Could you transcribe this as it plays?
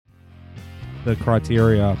the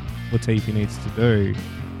criteria Latifi needs to do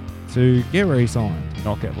to get re-signed,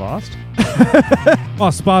 not get last. Oh,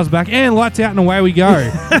 Spa's back, and lights out, and away we go.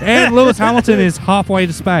 And Lewis Hamilton is halfway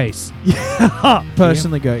to space.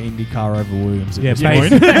 Personally, go IndyCar over Williams. Yeah,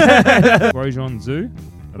 Grosjean Zhu?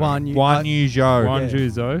 Guan Yu Zhou. Guan Yu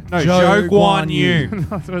Zhou. No, Zhou Zhou Guan Guan Yu. Yu.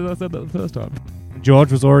 I said that the first time.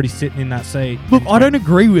 George was already sitting in that seat. Look, I don't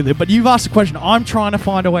agree with it, but you've asked a question. I'm trying to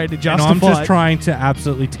find a way to justify and I'm just it. trying to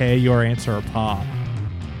absolutely tear your answer apart.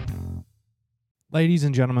 Ladies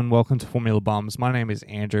and gentlemen, welcome to Formula Bums. My name is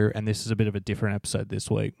Andrew, and this is a bit of a different episode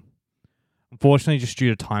this week. Unfortunately, just due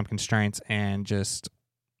to time constraints and just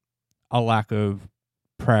a lack of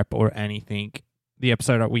prep or anything, the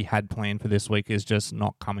episode that we had planned for this week is just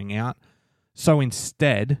not coming out. So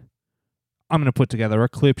instead, I'm going to put together a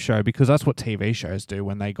clip show, because that's what TV shows do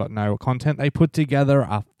when they got no content. They put together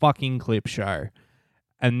a fucking clip show.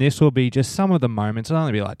 And this will be just some of the moments. It'll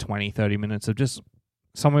only be like 20, 30 minutes of just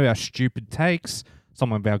some of our stupid takes,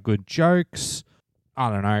 some of our good jokes. I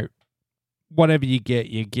don't know. Whatever you get,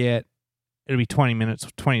 you get. It'll be 20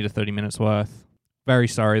 to 30 minutes worth. Very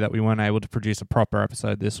sorry that we weren't able to produce a proper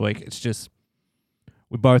episode this week. It's just,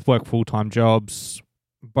 we both work full-time jobs.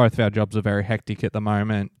 Both of our jobs are very hectic at the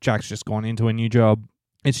moment. Jack's just gone into a new job.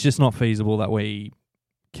 It's just not feasible that we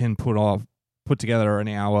can put together an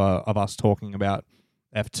hour of us talking about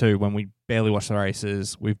F2 when we barely watch the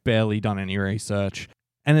races. We've barely done any research.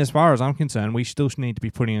 And as far as I'm concerned, we still need to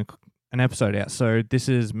be putting an episode out. So this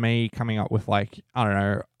is me coming up with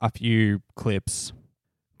a few clips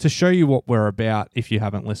to show you what we're about if you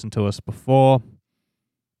haven't listened to us before.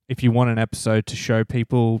 If you want an episode to show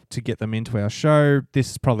people, to get them into our show,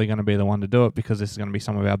 this is probably going to be the one to do it, because this is going to be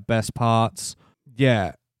some of our best parts.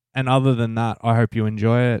 Yeah. And other than that, I hope you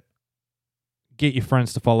enjoy it. Get your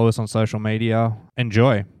friends to follow us on social media.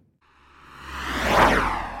 Enjoy.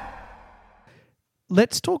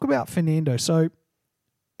 Let's talk about Fernando. So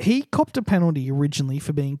he copped a penalty originally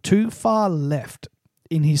for being too far left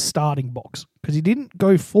in his starting box because he didn't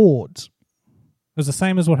go forwards. It was the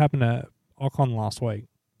same as what happened to Ocon last week.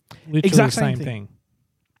 Literally Exact the same thing.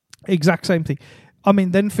 Exact same thing. I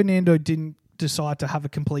mean, then Fernando didn't decide to have a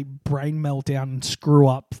complete brain meltdown and screw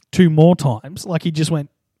up 2 more times. Like, he just went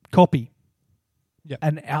copy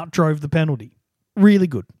and outdrove the penalty. Really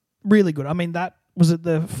good. Really good. I mean, that was at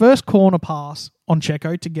the first corner pass on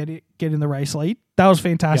Checo to get in the race lead. That was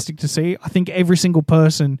fantastic to see. I think every single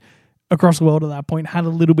person across the world at that point had a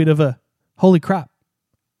little bit of a, holy crap,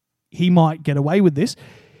 he might get away with this.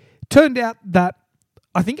 Turned out that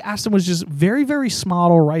I think Aston was just very, very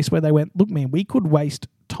smart all race, where they went, look, man, we could waste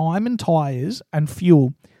time and tyres and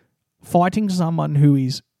fuel fighting someone who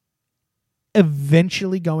is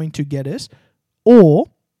eventually going to get us, or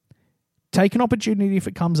take an opportunity if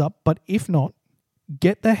it comes up, but if not,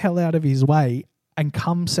 get the hell out of his way and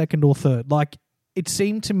come second or third. Like, it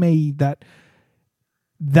seemed to me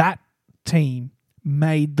that team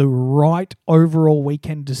made the right overall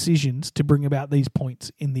weekend decisions to bring about these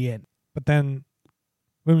points in the end. But then,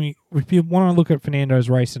 if you want to look at Fernando's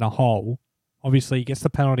race in a whole, obviously he gets the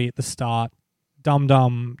penalty at the start.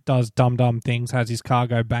 Dum-Dum does dum-dum things, has his car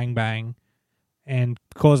go bang-bang, and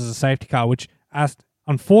causes a safety car, which,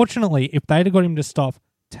 unfortunately, if they'd have got him to stop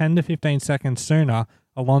 10 to 15 seconds sooner,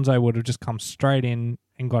 Alonso would have just come straight in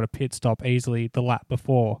and got a pit stop easily the lap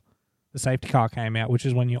before the safety car came out, which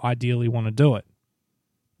is when you ideally want to do it.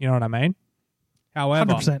 You know what I mean?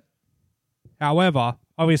 100%. However,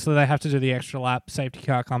 obviously they have to do the extra lap. Safety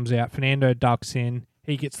car comes out. Fernando ducks in.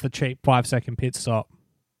 He gets the cheap 5-second pit stop.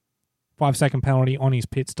 5-second penalty on his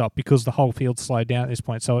pit stop because the whole field's slowed down at this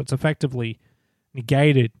point. So it's effectively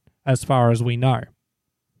negated as far as we know.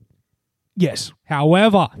 Yes.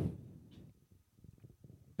 However,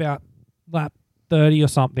 about lap 30 or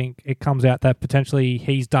something, it comes out that potentially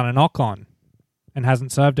he's done a knock-on and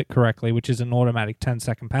hasn't served it correctly, which is an automatic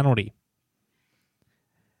 10-second penalty.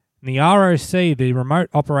 And the ROC, the Remote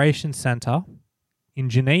Operations Centre in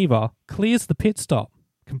Geneva, clears the pit stop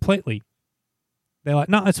completely. They're like,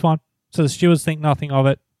 no, it's fine. So the stewards think nothing of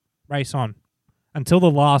it, race on. Until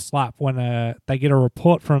the last lap when they get a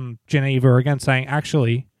report from Geneva again saying,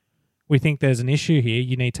 actually, we think there's an issue here,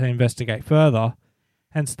 you need to investigate further.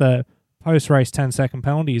 Hence the post-race 10-second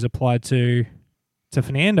penalty is applied to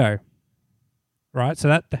Fernando. Right? So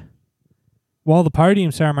that, while the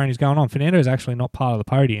podium ceremony is going on, Fernando is actually not part of the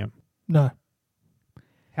podium. No.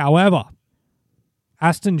 However,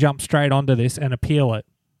 Aston jump straight onto this and appeal it.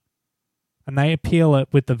 And they appeal it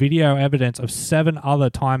with the video evidence of 7 other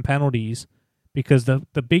time penalties because the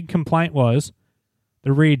big complaint was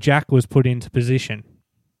the rear jack was put into position.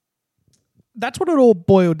 that's what it all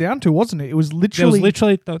boiled down to, wasn't it? It was literally...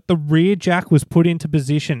 the rear jack was put into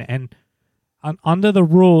position, and under the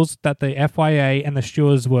rules that the FIA and the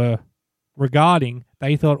stewards were regarding,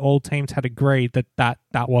 they thought all teams had agreed that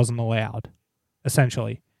wasn't allowed,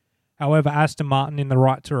 essentially. However, Aston Martin, in the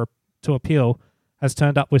right to appeal, has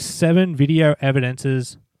turned up with 7 video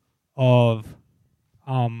evidences of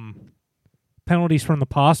penalties from the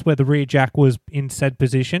past where the rear jack was in said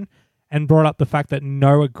position, and brought up the fact that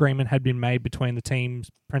no agreement had been made between the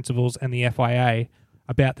team's principals and the FIA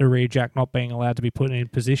about the rear jack not being allowed to be put in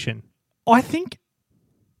position. I think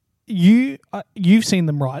you've seen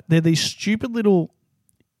them, right? They're these stupid little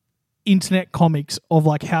internet comics of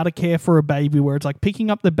like how to care for a baby, where it's like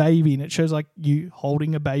picking up the baby and it shows like you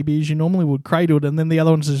holding a baby as you normally would, cradled, and then the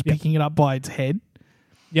other one's just picking it up by its head.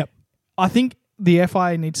 Yep. I think the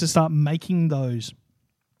FIA needs to start making those,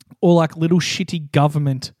 or like little shitty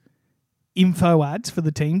government info ads for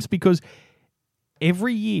the teams, because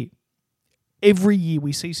every year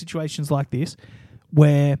we see situations like this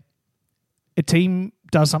where a team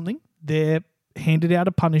does something, they're handed out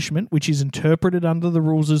a punishment which is interpreted under the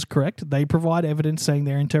rules as correct. They provide evidence saying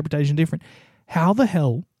their interpretation different. How the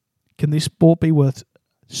hell can this sport be worth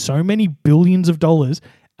so many billions of dollars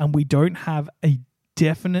and we don't have a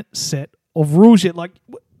definite set of rules yet? Like,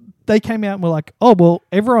 they came out and were like, oh, well,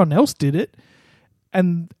 everyone else did it.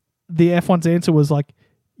 And the F1's answer was like,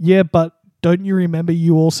 yeah, but don't you remember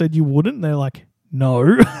you all said you wouldn't? And they're like,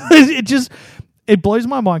 no. It blows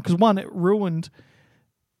my mind because, one, it ruined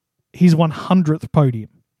his 100th podium.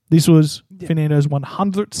 This was Fernando's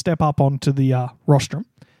 100th step up onto the rostrum.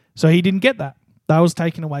 So he didn't get that. That was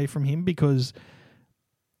taken away from him because,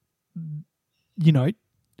 you know,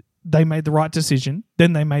 they made the right decision,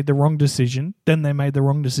 then they made the wrong decision, then they made the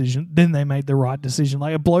wrong decision, then they made the right decision.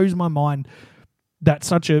 Like, it blows my mind that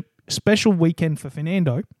such a special weekend for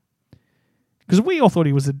Fernando, because we all thought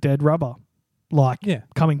he was a dead rubber,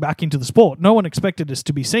 coming back into the sport. No one expected us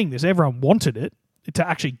to be seeing this. Everyone wanted it. To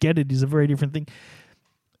actually get it is a very different thing.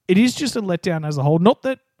 It is just a letdown as a whole. Not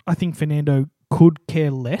that I think Fernando could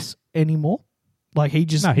care less anymore. Like, he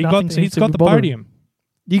just... No, he's got the podium.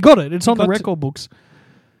 You got it. It's on the record books.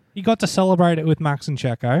 He got to celebrate it with Max and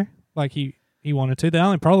Checo like he wanted to. The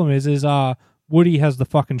only problem is Woody has the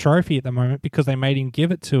fucking trophy at the moment because they made him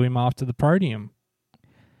give it to him after the podium.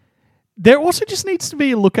 There also just needs to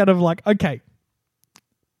be a look at of like, okay,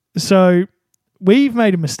 so we've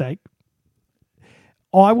made a mistake.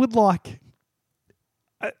 I would like...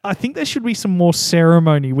 I think there should be some more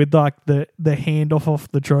ceremony with like the handoff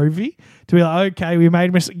off the trophy to be like, okay, we made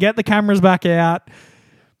a mistake. Get the cameras back out.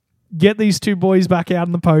 Get these two boys back out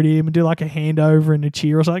on the podium and do like a handover and a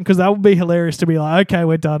cheer or something, because that would be hilarious to be like, okay,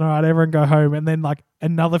 we're done. All right, everyone go home. And then like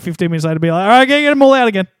another 15 minutes later be like, all right, get them all out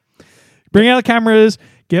again. Bring out the cameras.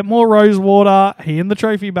 Get more rose water. Hand the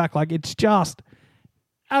trophy back. Like, it's just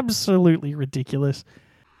absolutely ridiculous.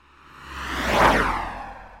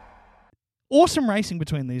 Awesome racing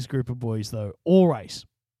between these group of boys, though. All race.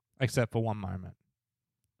 Except for one moment.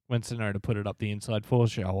 When Tsunoda put it up the inside for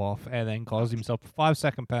show off and then caused himself a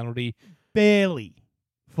 5-second penalty. Barely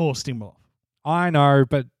forced him off. I know,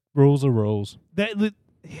 but rules are rules. They rules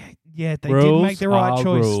did make the right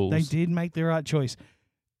choice. Rules. They did make the right choice.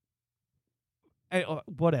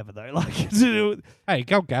 Whatever, though. Like, hey,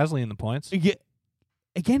 go Gasly in the points.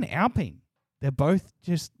 Again, Alpine. They're both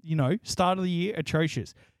just, start of the year,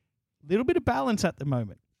 atrocious. Little bit of balance at the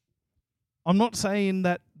moment. I'm not saying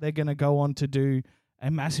that they're going to go on to do a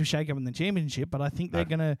massive shake-up in the championship, but I think they're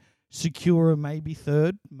going to secure a maybe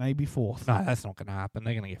third, maybe fourth. No, that's not going to happen.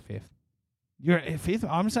 They're going to get fifth. You're at fifth?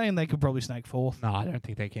 I'm saying they could probably snake fourth. No, I don't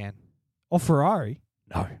think they can. Or Ferrari?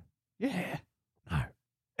 No. Yeah. No.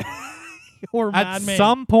 You're a madman. At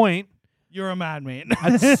some point... You're a madman.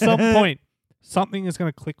 At some point, something is going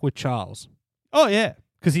to click with Charles. Oh, yeah.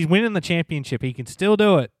 Because he's winning the championship. He can still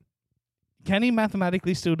do it. Can he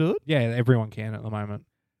mathematically still do it? Yeah, everyone can at the moment.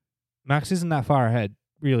 Max isn't that far ahead,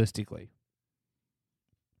 realistically.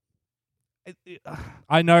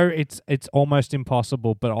 I know it's almost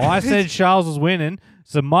impossible, but I said Charles is winning,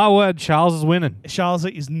 so my word, Charles is winning. Charles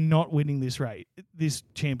is not winning this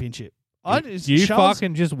championship. You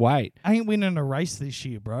fucking just wait. Ain't winning a race this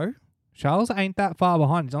year, bro. Charles ain't that far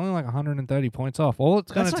behind. He's only like 130 points off. All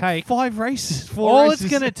it's going to take... 5 races. It's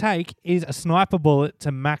going to take is a sniper bullet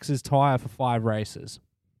to Max's tyre for 5 races.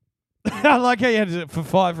 I like how you had to do it for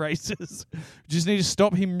 5 races. Just need to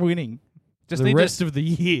stop him winning the rest of the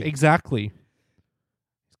year. Exactly.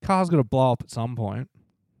 His car's got to blow up at some point.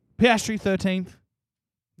 Piastri 13th.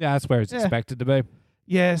 Yeah, that's where it's expected to be.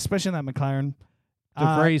 Yeah, especially in that McLaren. De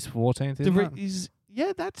Vries 14th, isn't it?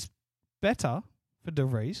 Yeah, that's better for De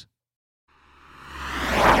Vries.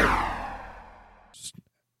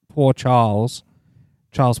 Poor Charles.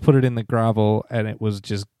 Charles put it in the gravel and it was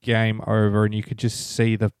just game over and you could just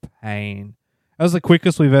see the pain. That was the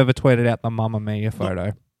quickest we've ever tweeted out the Mamma Mia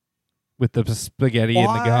photo with the spaghetti in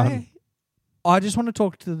the gun. I just want to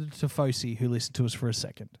talk to the Tifosi who listened to us for a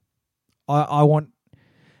second. I want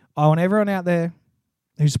everyone out there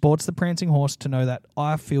who supports the prancing horse to know that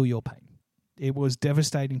I feel your pain. It was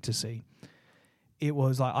devastating to see. It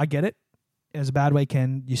was like, I get it. It was a bad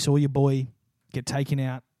weekend. You saw your boy get taken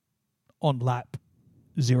out on lap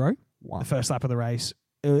 0, the first lap of the race.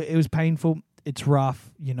 It was painful. It's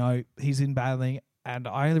rough. You know, he's in battling. And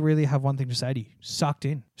I really have one thing to say to you. Sucked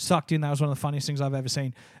in. That was one of the funniest things I've ever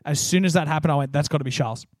seen. As soon as that happened, I went, that's got to be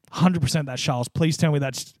Charles. 100% that's Charles. Please tell me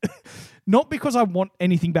that's... Not because I want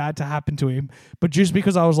anything bad to happen to him, but just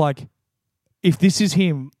because I was like, if this is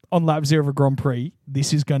him on lap 0 of a Grand Prix,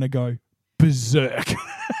 this is going to go berserk.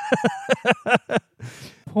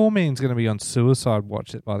 Poor man's going to be on suicide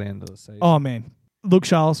watch by the end of the season. Oh, man. Look,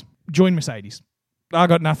 Charles, join Mercedes. I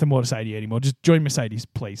got nothing more to say to you anymore. Just join Mercedes,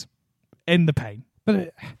 please. End the pain.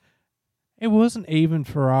 But it wasn't even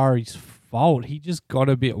Ferrari's fault. He just got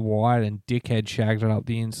a bit wide and dickhead shagged it up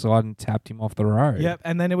the inside and tapped him off the road. Yep,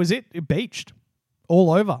 and then it was it. It beached.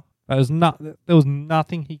 All over. There was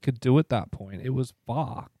nothing he could do at that point. It was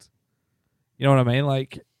fucked. You know what I mean?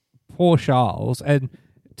 Like, poor Charles. And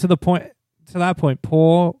to that point,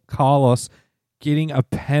 poor Carlos getting a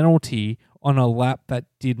penalty on a lap that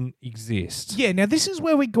didn't exist. Yeah, now this is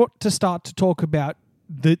where we got to start to talk about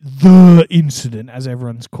the incident, as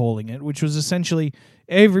everyone's calling it, which was essentially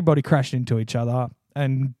everybody crashed into each other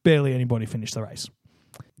and barely anybody finished the race.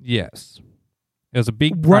 Yes. It was a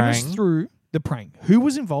big Run us through the prank. Who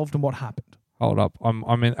was involved and what happened? Hold up.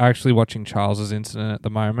 I'm actually watching Charles's incident at the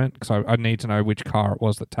moment because I need to know which car it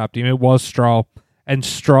was that tapped him. It was Stroll. And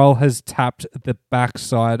Stroll has tapped the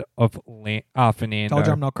backside of Fernando. Told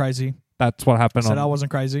you I'm not crazy. That's what happened. I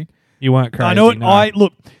wasn't crazy. You weren't crazy. I know it. No.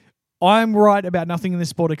 Look, I'm right about nothing in this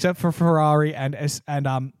sport except for Ferrari and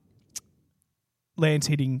Lance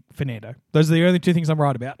hitting Fernando. Those are the only two things I'm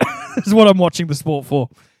right about. This is what I'm watching the sport for.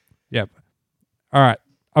 Yep. All right.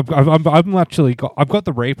 I've got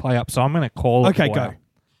the replay up, so I'm going to call it. Okay, go.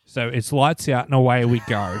 So it's lights out and away we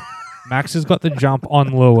go. Max has got the jump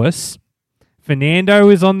on Lewis. Fernando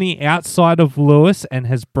is on the outside of Lewis and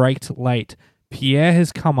has braked late. Pierre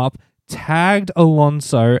has come up, tagged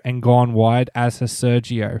Alonso and gone wide, as has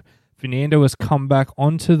Sergio. Fernando has come back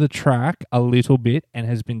onto the track a little bit and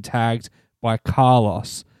has been tagged by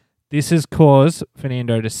Carlos. This has caused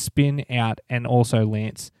Fernando to spin out, and also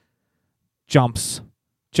Lance jumps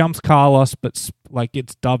Carlos, but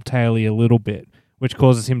gets dovetaily a little bit, which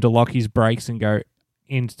causes him to lock his brakes and go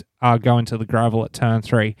into the gravel at turn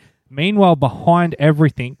 3. Meanwhile, behind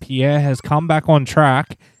everything, Pierre has come back on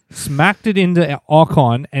track, smacked it into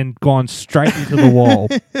Ocon, and gone straight into the wall.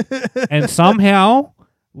 And somehow,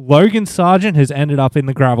 Logan Sargent has ended up in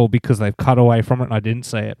the gravel because they've cut away from it and I didn't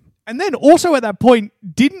see it. And then also at that point,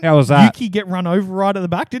 didn't How was that? Yuki get run over right at the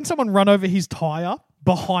back? Didn't someone run over his tyre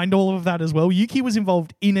behind all of that as well? Yuki was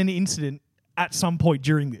involved in an incident at some point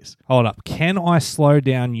during this. Hold up. Can I slow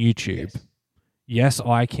down YouTube? Yes,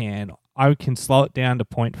 I can. I can slow it down to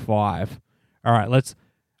 0.5. All right,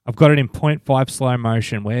 I've got it in 0.5 slow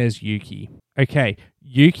motion. Where's Yuki? Okay,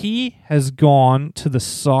 Yuki has gone to the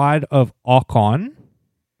side of Ocon.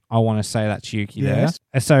 I want to say that's Yuki there.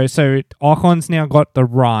 So Ocon's now got the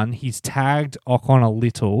run. He's tagged Ocon a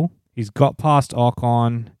little. He's got past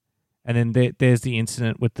Ocon, and then there's the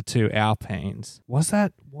incident with the two Alpines. Was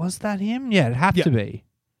that him? Yeah, it had to be,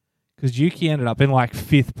 because Yuki ended up in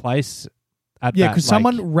 5th place. Because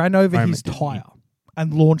someone ran over his tyre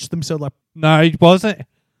and launched themselves like... No, it wasn't.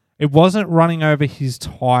 It wasn't running over his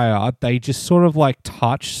tyre. They just sort of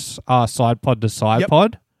touched side pod to side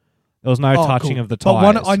pod. There was no touching of the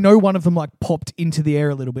tyres. But I know one of them popped into the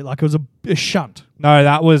air a little bit, like it was a shunt. No,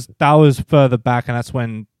 that was further back, and that's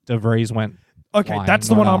when De Vries went. Okay, that's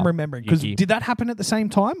the one I'm remembering. Because did that happen at the same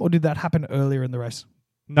time, or did that happen earlier in the race?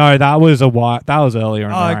 No, that was earlier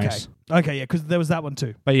in the race. Okay, yeah, because there was that one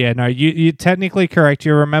too. But yeah, no, you're technically correct.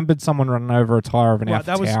 You remembered someone running over a tyre of an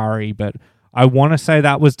AlphaTauri, but I want to say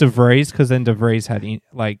that was De Vries, because then De Vries had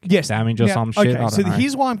damage or some shit. Okay, so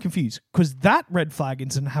here's why I'm confused. Because that red flag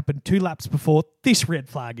incident happened 2 laps before this red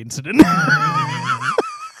flag incident.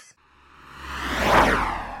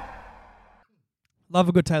 Love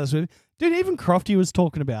a good Taylor Swift. Dude, even Crofty was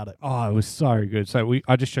talking about it. Oh, it was so good. So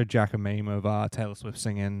I just showed Jack a meme of Taylor Swift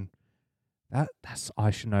singing...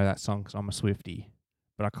 I should know that song because I'm a Swiftie,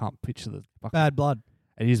 but I can't picture the... Bad Blood.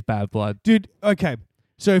 It is Bad Blood. Dude, okay.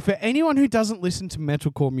 So for anyone who doesn't listen to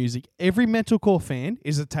metalcore music, every metalcore fan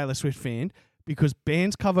is a Taylor Swift fan because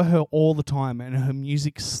bands cover her all the time and her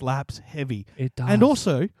music slaps heavy. It does. And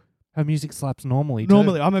also, her music slaps normally.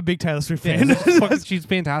 I'm a big Taylor Swift fan. Yeah, she's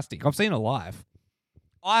fantastic. I've seen her live.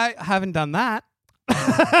 I haven't done that.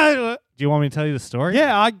 Do you want me to tell you the story?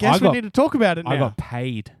 Yeah, I guess we need to talk about it now. I got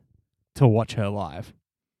paid to watch her live.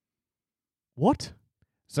 What?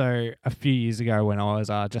 So a few years ago when I was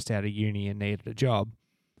just out of uni and needed a job,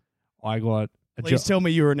 I got a job. Please tell me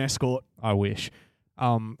you were an escort. I wish.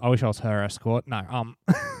 I wish I was her escort. No.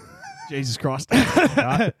 Jesus Christ.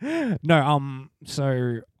 No.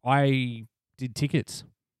 So I did tickets.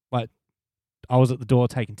 Like I was at the door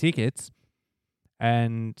taking tickets,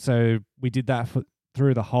 and so we did that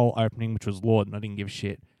through the whole opening, which was Lord, and I didn't give a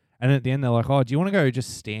shit. And at the end, they're like, "Oh, do you want to go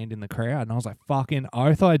just stand in the crowd?" And I was like, "Fucking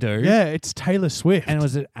oath, I do." Yeah, it's Taylor Swift. And it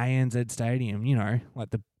was at ANZ Stadium, like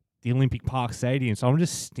the Olympic Park Stadium. So I'm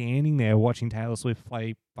just standing there watching Taylor Swift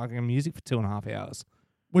play fucking music for 2.5 hours.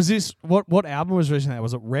 Was this what album was originally?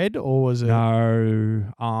 Was it Red or was it? No,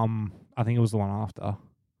 I think it was the one after,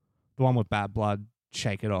 the one with Bad Blood,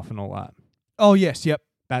 Shake It Off, and all that. Oh yes, yep.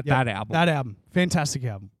 That album. That album, fantastic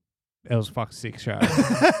album. It was a fucking sick show.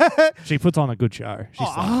 She puts on a good show. She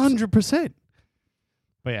 100%.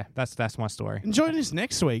 But yeah, that's my story. And join us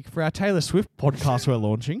next week for our Taylor Swift podcast we're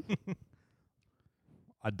launching.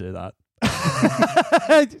 I'd do that.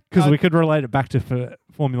 Because we could relate it back to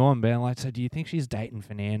Formula One, being like, so do you think she's dating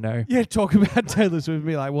Fernando? Yeah, talk about Taylor Swift and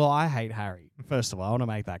be like, well, I hate Harry. First of all, I want to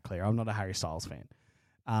make that clear. I'm not a Harry Styles fan.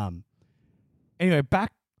 Anyway,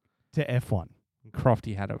 back to F1.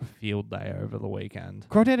 Crofty had a field day over the weekend.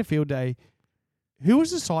 Crofty had a field day. Who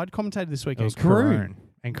was the side commentator this weekend? It was Karoon.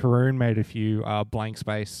 And Karoon made a few blank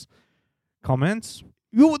space comments.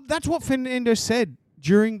 Well, that's what Fernando said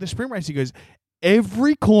during the sprint race. He goes,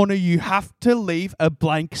 every corner you have to leave a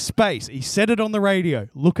blank space. He said it on the radio.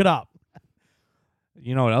 Look it up.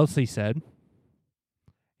 You know what else he said?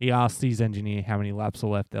 He asked his engineer how many laps are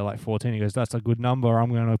left. They're like 14. He goes, that's a good number.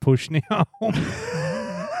 I'm going to push now.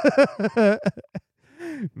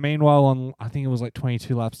 Meanwhile, I think it was like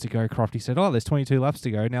 22 laps to go, Crofty said, oh, there's 22 laps to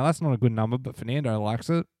go. Now, that's not a good number, but Fernando likes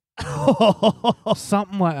it.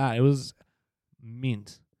 Something like that. It was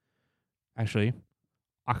mint. Actually,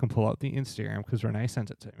 I can pull up the Instagram because Renee sent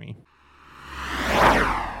it to me.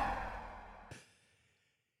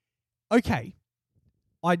 Okay.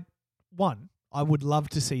 I would love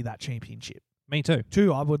to see that championship. Me too.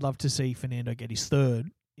 2, I would love to see Fernando get his 3rd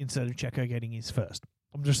instead of Checo getting his 1st.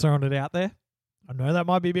 I'm just throwing it out there. I know that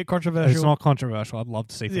might be a bit controversial. It's not controversial. I'd love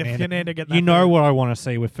to see Fernando get that. You know what I want to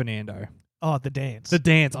see with Fernando? Oh, the dance.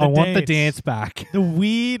 I want the dance back. The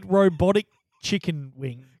weird robotic chicken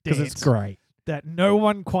wing dance. Because it's great. That no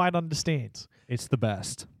one quite understands. It's the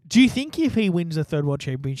best. Do you think if he wins the 3rd World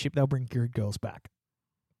Championship, they'll bring Good Girls back?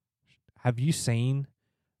 Have you seen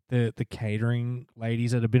the catering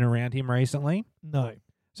ladies that have been around him recently? No.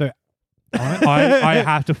 So I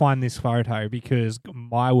have to find this photo because,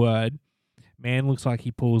 my word, man looks like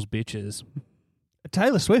he pulls bitches.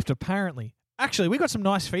 Taylor Swift, apparently. Actually, we got some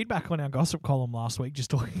nice feedback on our gossip column last week just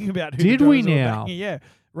talking about who Did the we girls were now? banging. Yeah.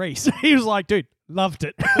 Reese. He was like, dude, loved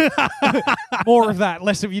it. More of that.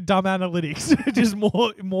 Less of your dumb analytics. Just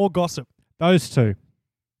more gossip. Those two.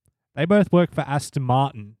 They both work for Aston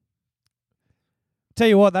Martin. Tell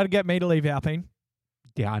you what, that'd get me to leave Alpine.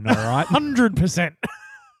 Yeah, I know, right? 100%.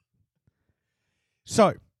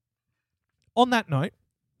 So, on that note,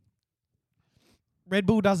 Red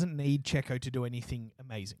Bull doesn't need Checo to do anything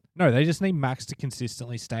amazing. No, they just need Max to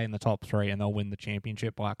consistently stay in the top 3 and they'll win the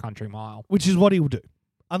championship by a country mile. Which is what he will do.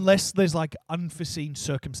 Unless there's like unforeseen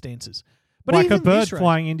circumstances. But like a bird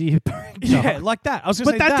flying into your back. Yeah, like that. I was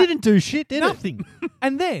going to say that didn't do shit, did nothing.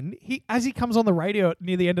 And then, as he comes on the radio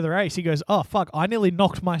near the end of the race, he goes, oh, fuck, I nearly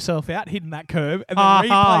knocked myself out hitting that curb. And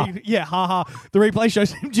then the replay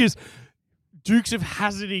shows him just Dukes of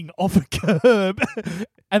Hazzarding off a curb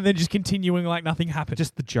and then just continuing like nothing happened.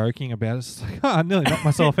 Just the joking about it. It's like, I nearly knocked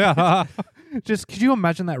myself out. Just, could you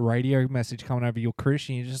imagine that radio message coming over your Chris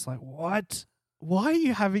and you're just like, what? Why are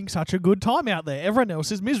you having such a good time out there? Everyone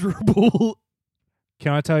else is miserable.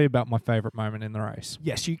 Can I tell you about my favourite moment in the race?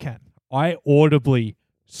 Yes, you can. I audibly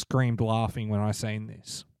screamed laughing when I seen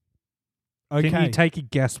this. Okay. Can you take a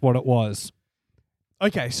guess what it was?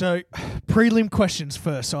 Okay, so prelim questions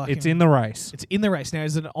first. It's in the race. It's in the race. Now,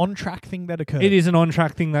 is it an on-track thing that occurred? It is an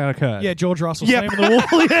on-track thing that occurred. Yeah, George Russell slamming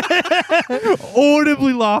the wall.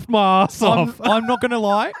 Audibly laughed my ass off. I'm not going to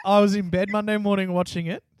lie. I was in bed Monday morning watching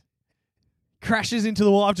it. Crashes into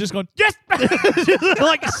the wall. I've just gone, yes!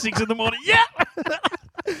 Like 6 in the morning. Yeah!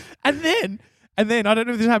 And then, And then, I don't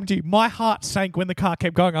know if this happened to you, my heart sank when the car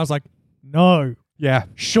kept going. I was like, no, Yeah.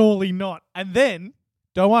 surely not. And then,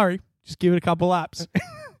 don't worry, just give it a couple laps.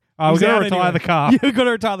 We're going to retire the car. You've got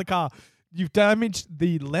to retire the car. You've damaged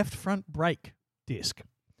the left front brake disc.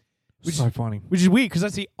 Which so funny. Which is weird because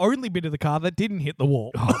that's the only bit of the car that didn't hit the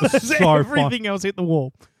wall. Everything else hit the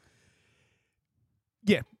wall.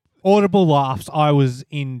 Yeah. Audible laughs. I was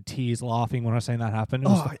in tears laughing when I seen that happen. It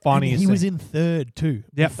was the funniest He thing. was in third too.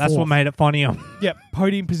 Yep, that's what made it funnier. Yep,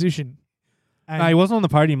 podium position. No, he wasn't on the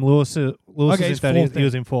podium. Lewis was in third. He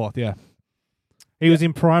was in fourth, yeah. He was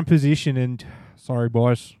in prime position and... Sorry,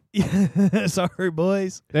 boys. Sorry,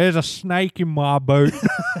 boys. There's a snake in my boat.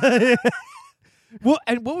 Well,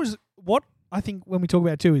 and what I think when we talk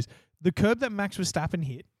about it too is the curb that Max Verstappen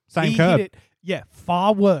hit. Same curb. Hit it,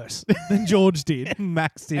 far worse than George did.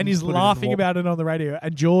 Max did. And he's laughing about it on the radio.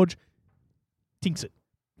 And George tinks it.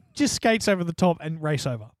 Just skates over the top and race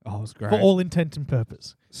over. Oh, it was great. For all intent and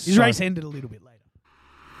purpose. His race ended a little bit later.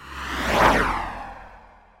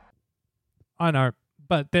 I know.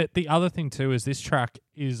 But the other thing too is this track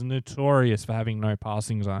is notorious for having no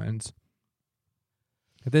passing zones.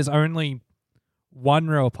 There's only one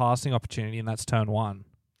real passing opportunity, and that's turn one.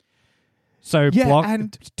 So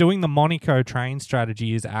doing the Monaco train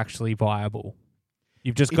strategy is actually viable.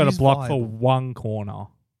 You've just got to block for one corner.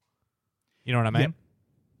 You know what I mean?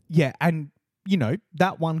 Yeah, and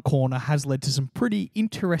that one corner has led to some pretty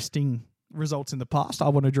interesting results in the past. I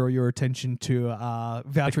want to draw your attention to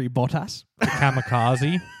Valtteri Bottas. The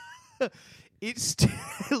kamikaze.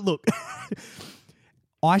 Look,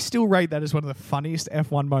 I still rate that as one of the funniest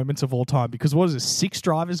F1 moments of all time because what is it? 6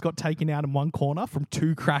 drivers got taken out in one corner from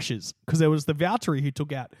 2 crashes because there was the Valtteri who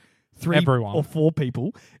took out 3 or 4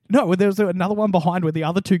 people. No, there was another one behind where the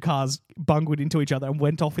other 2 cars bungled into each other and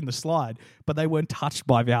went off in the slide, but they weren't touched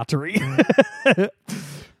by Valtteri.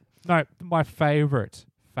 No, my favorite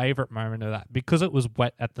moment of that, because it was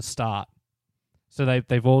wet at the start. So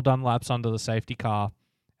they've all done laps under the safety car,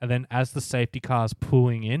 and then as the safety car's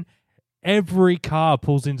pulling in, every car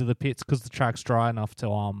pulls into the pits because the track's dry enough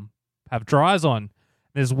to have dryers on.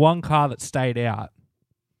 There's one car that stayed out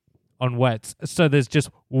on wets, so there's just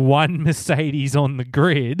one Mercedes on the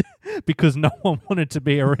grid because no one wanted to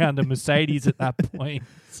be around a Mercedes at that point.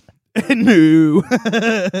 No.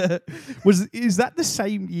 Is that the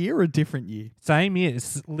same year or a different year? Same year.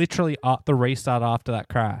 It's literally the restart after that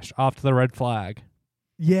crash, after the red flag.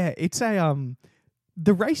 Yeah, it's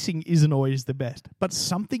the racing isn't always the best, but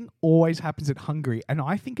something always happens at Hungary, and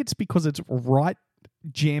I think it's because it's right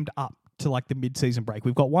jammed up to like the mid-season break.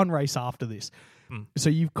 We've got one race after this. So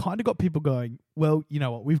you've kind of got people going, well, you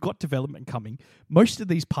know what, we've got development coming. Most of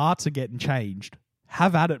these parts are getting changed.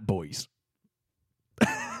 Have at it, boys.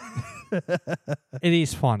 It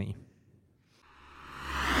is funny.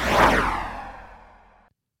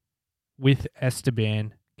 With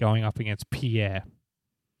Esteban going up against Pierre,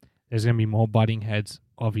 there's going to be more butting heads,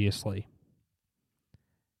 obviously.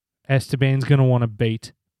 Esteban's going to want to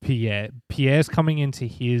beat Pierre. Pierre's coming into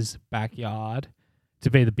his backyard to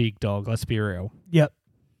be the big dog, let's be real. Yep.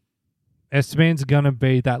 Esteban's going to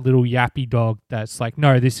be that little yappy dog that's like,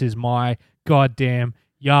 no, this is my goddamn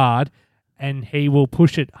yard. And he will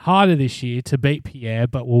push it harder this year to beat Pierre,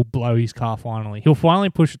 but will blow his car finally. He'll finally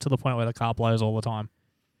push it to the point where the car blows all the time.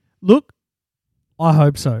 Look, I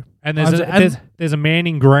hope so. And there's a man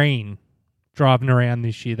in green driving around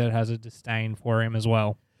this year that has a disdain for him as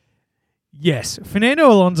well. Yes,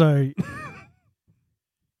 Fernando Alonso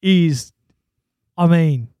is,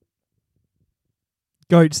 GOAT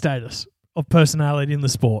status of personality in the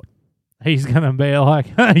sport. He's going to be like,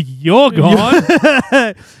 you're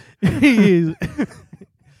gone. He is.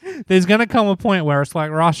 There's going to come a point where it's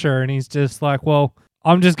like Russia and he's just like, well,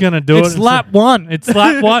 I'm just going to do it. It's lap 1. It's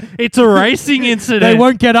lap 1. It's a racing incident. They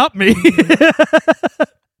won't get up me.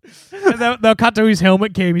 And they'll cut to his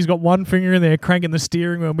helmet cam. He's got one finger in there cranking the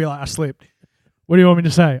steering wheel and be like, I slipped. What do you want me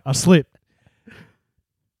to say? I slipped.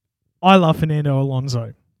 I love Fernando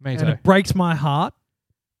Alonso. Me too. And it breaks my heart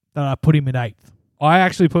that I put him at 8th. I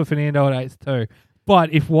actually put Fernando at 8th too.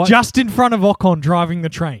 But just in front of Ocon driving the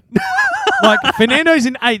train. Like, Fernando's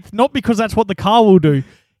in 8th, not because that's what the car will do.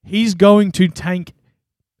 He's going to tank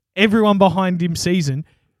everyone behind him season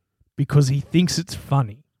because he thinks it's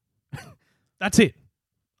funny. That's it.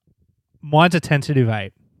 Mine's a tentative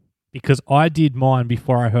 8 because I did mine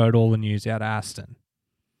before I heard all the news out of Aston.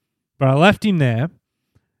 But I left him there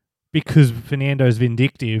because Fernando's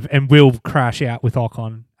vindictive and will crash out with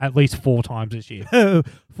Ocon at least 4 times this year.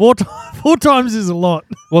 4 times is a lot.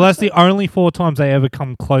 Well, that's the only 4 times they ever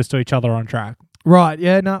come close to each other on track. Right,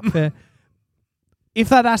 yeah, no, fair. If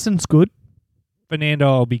that Aston's good,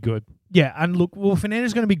 Fernando will be good. Yeah, and look, well,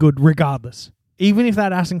 Fernando's going to be good regardless. Even if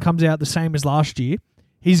that Aston comes out the same as last year,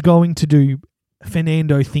 he's going to do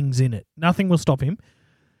Fernando things in it. Nothing will stop him.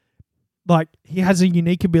 Like, he has a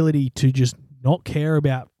unique ability to just not care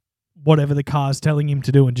about whatever the car's telling him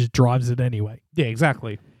to do and just drives it anyway. Yeah,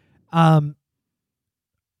 exactly.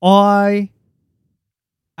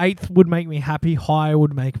 Eighth would make me happy. Higher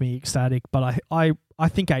would make me ecstatic. But I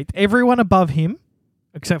think eighth. Everyone above him,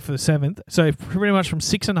 except for the seventh, so pretty much from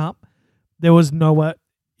 6 and up, there was nowhere.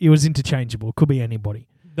 It was interchangeable. It could be anybody.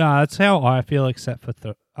 No, that's how I feel, except for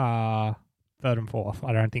third and fourth.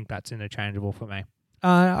 I don't think that's interchangeable for me.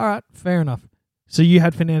 All right, fair enough. So you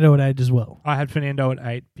had Fernando at 8 as well. I had Fernando at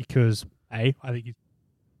 8 because I think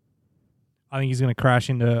he's going to crash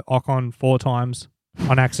into Ocon 4 times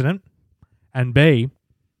on accident, and B,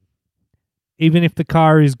 even if the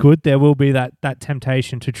car is good, there will be that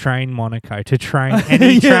temptation to train Monaco, to train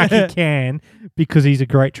any track he can, because he's a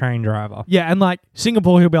great train driver. Yeah, and like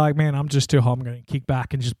Singapore, he'll be like, man, I'm just too hot. I'm going to kick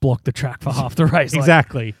back and just block the track for half the race.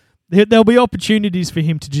 Exactly. Like, there'll be opportunities for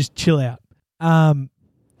him to just chill out.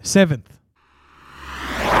 7th.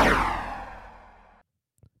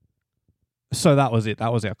 So that was it.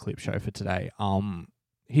 That was our clip show for today.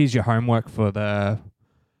 Here's your homework for the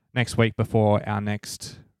next week before our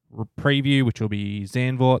next preview, which will be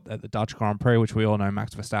Zandvoort at the Dutch Grand Prix, which we all know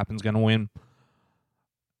Max Verstappen's going to win.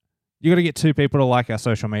 You got to get 2 people to like our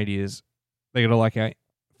social medias. They got to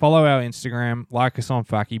follow our Instagram, like us on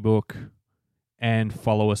Fackybook, and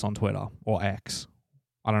follow us on Twitter or X.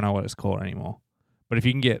 I don't know what it's called anymore. But if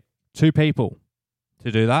you can get 2 people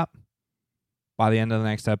to do that by the end of the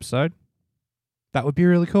next episode, that would be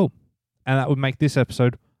really cool. And that would make this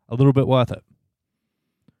episode a little bit worth it.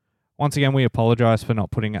 Once again, we apologize for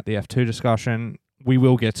not putting at the F2 discussion. We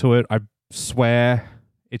will get to it. I swear.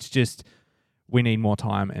 It's just we need more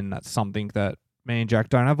time, and that's something that me and Jack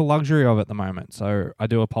don't have the luxury of at the moment. So I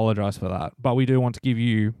do apologize for that. But we do want to give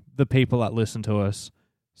you, the people that listen to us,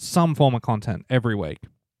 some form of content every week.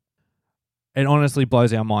 It honestly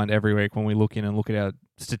blows our mind every week when we look in and look at our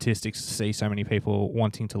statistics to see so many people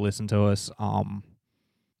wanting to listen to us.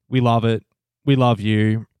 We love it. We love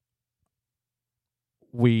you.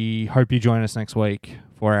 We hope you join us next week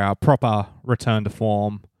for our proper return to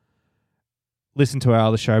form. Listen to our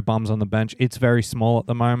other show, Bums on the Bench. It's very small at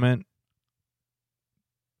the moment.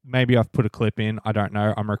 Maybe I've put a clip in. I don't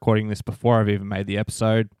know. I'm recording this before I've even made the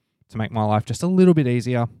episode to make my life just a little bit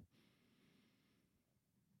easier.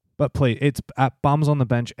 But please, it's at Bums on the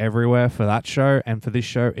Bench everywhere for that show. And for this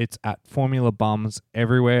show, it's at Formula Bums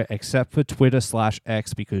everywhere except for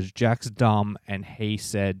Twitter/X, because Jack's dumb and he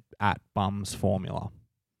said at Bums Formula.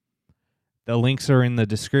 The links are in the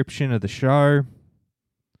description of the show.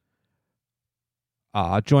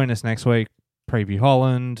 Join us next week. Preview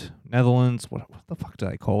Holland, Netherlands. What the fuck do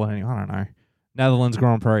they call it anyway? I don't know. Netherlands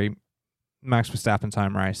Grand Prix. Max Verstappen's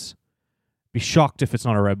home race. Be shocked if it's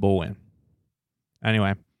not a Red Bull win.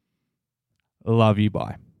 Anyway. Love you.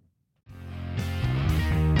 Bye.